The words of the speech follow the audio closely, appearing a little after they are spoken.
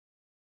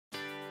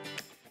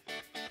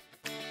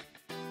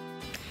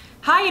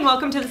Hi and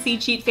welcome to the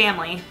Seedsheet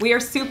family. We are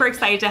super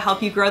excited to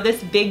help you grow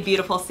this big,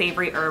 beautiful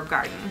savory herb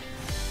garden.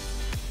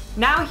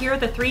 Now here are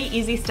the 3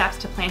 easy steps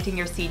to planting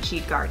your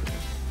Seedsheet garden.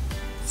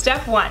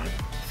 Step 1.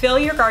 Fill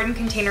your garden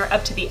container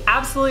up to the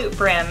absolute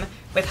brim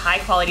with high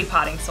quality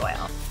potting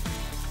soil.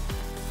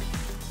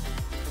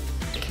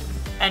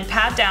 And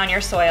pat down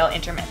your soil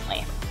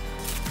intermittently.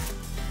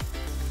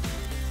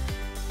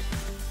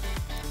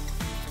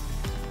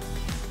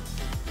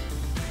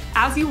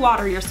 As you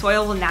water, your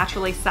soil will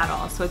naturally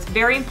settle, so it's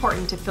very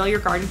important to fill your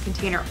garden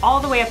container all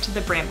the way up to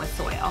the brim with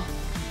soil.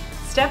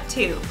 Step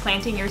 2.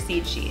 Planting your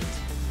seed sheet.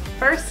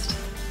 First,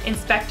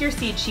 inspect your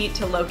seed sheet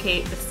to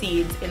locate the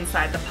seeds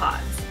inside the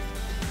pods.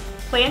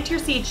 Plant your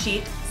seed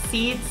sheet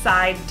seed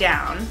side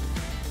down,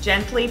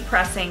 gently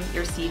pressing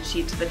your seed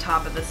sheet to the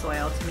top of the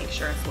soil to make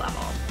sure it's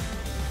level.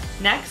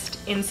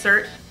 Next,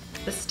 insert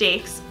the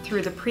stakes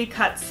through the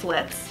pre-cut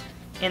slits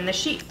in the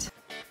sheet.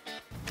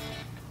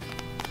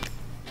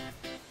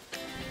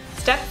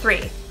 Step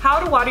 3. How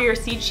to water your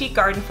seed sheet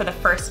garden for the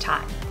first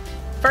time.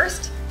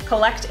 First,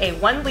 collect a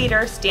 1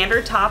 liter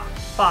standard top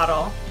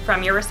bottle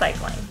from your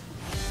recycling.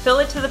 Fill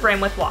it to the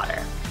brim with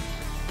water.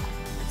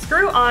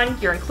 Screw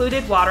on your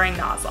included watering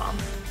nozzle.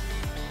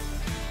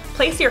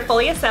 Place your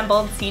fully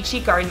assembled seed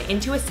sheet garden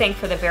into a sink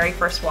for the very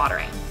first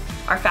watering.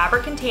 Our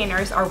fabric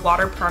containers are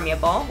water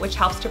permeable, which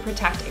helps to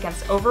protect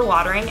against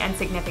overwatering and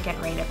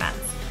significant rain events.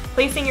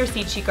 Placing your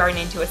seed sheet garden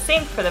into a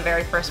sink for the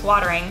very first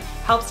watering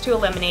helps to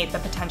eliminate the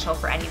potential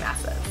for any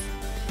messes.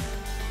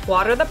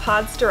 Water the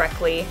pods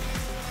directly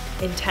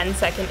in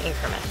 10-second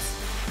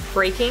increments,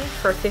 breaking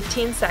for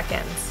 15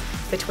 seconds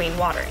between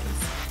waterings.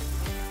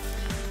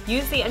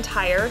 Use the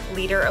entire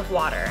liter of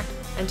water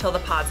until the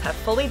pods have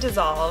fully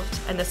dissolved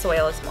and the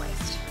soil is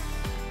moist.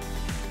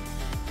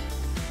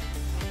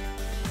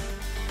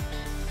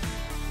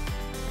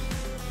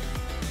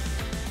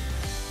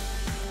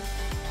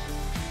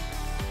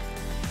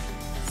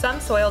 Some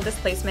soil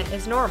displacement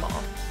is normal.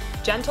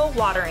 Gentle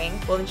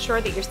watering will ensure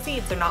that your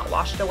seeds are not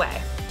washed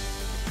away.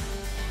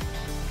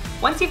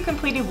 Once you've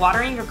completed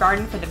watering your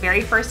garden for the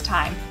very first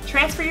time,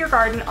 transfer your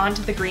garden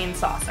onto the green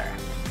saucer.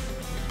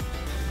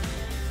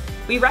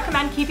 We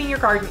recommend keeping your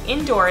garden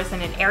indoors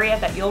in an area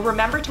that you'll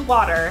remember to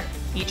water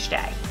each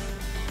day.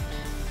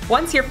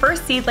 Once your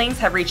first seedlings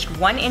have reached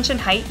 1 inch in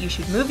height, you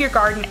should move your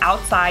garden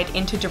outside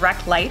into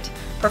direct light,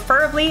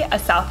 preferably a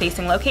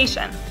south-facing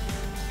location.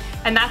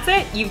 And that's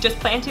it, you've just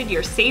planted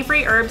your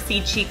savory herb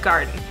seed sheet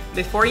garden.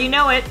 Before you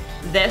know it,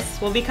 this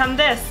will become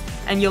this,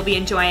 and you'll be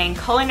enjoying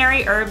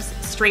culinary herbs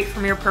straight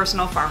from your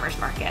personal farmer's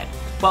market.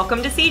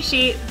 Welcome to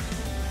Seedsheet!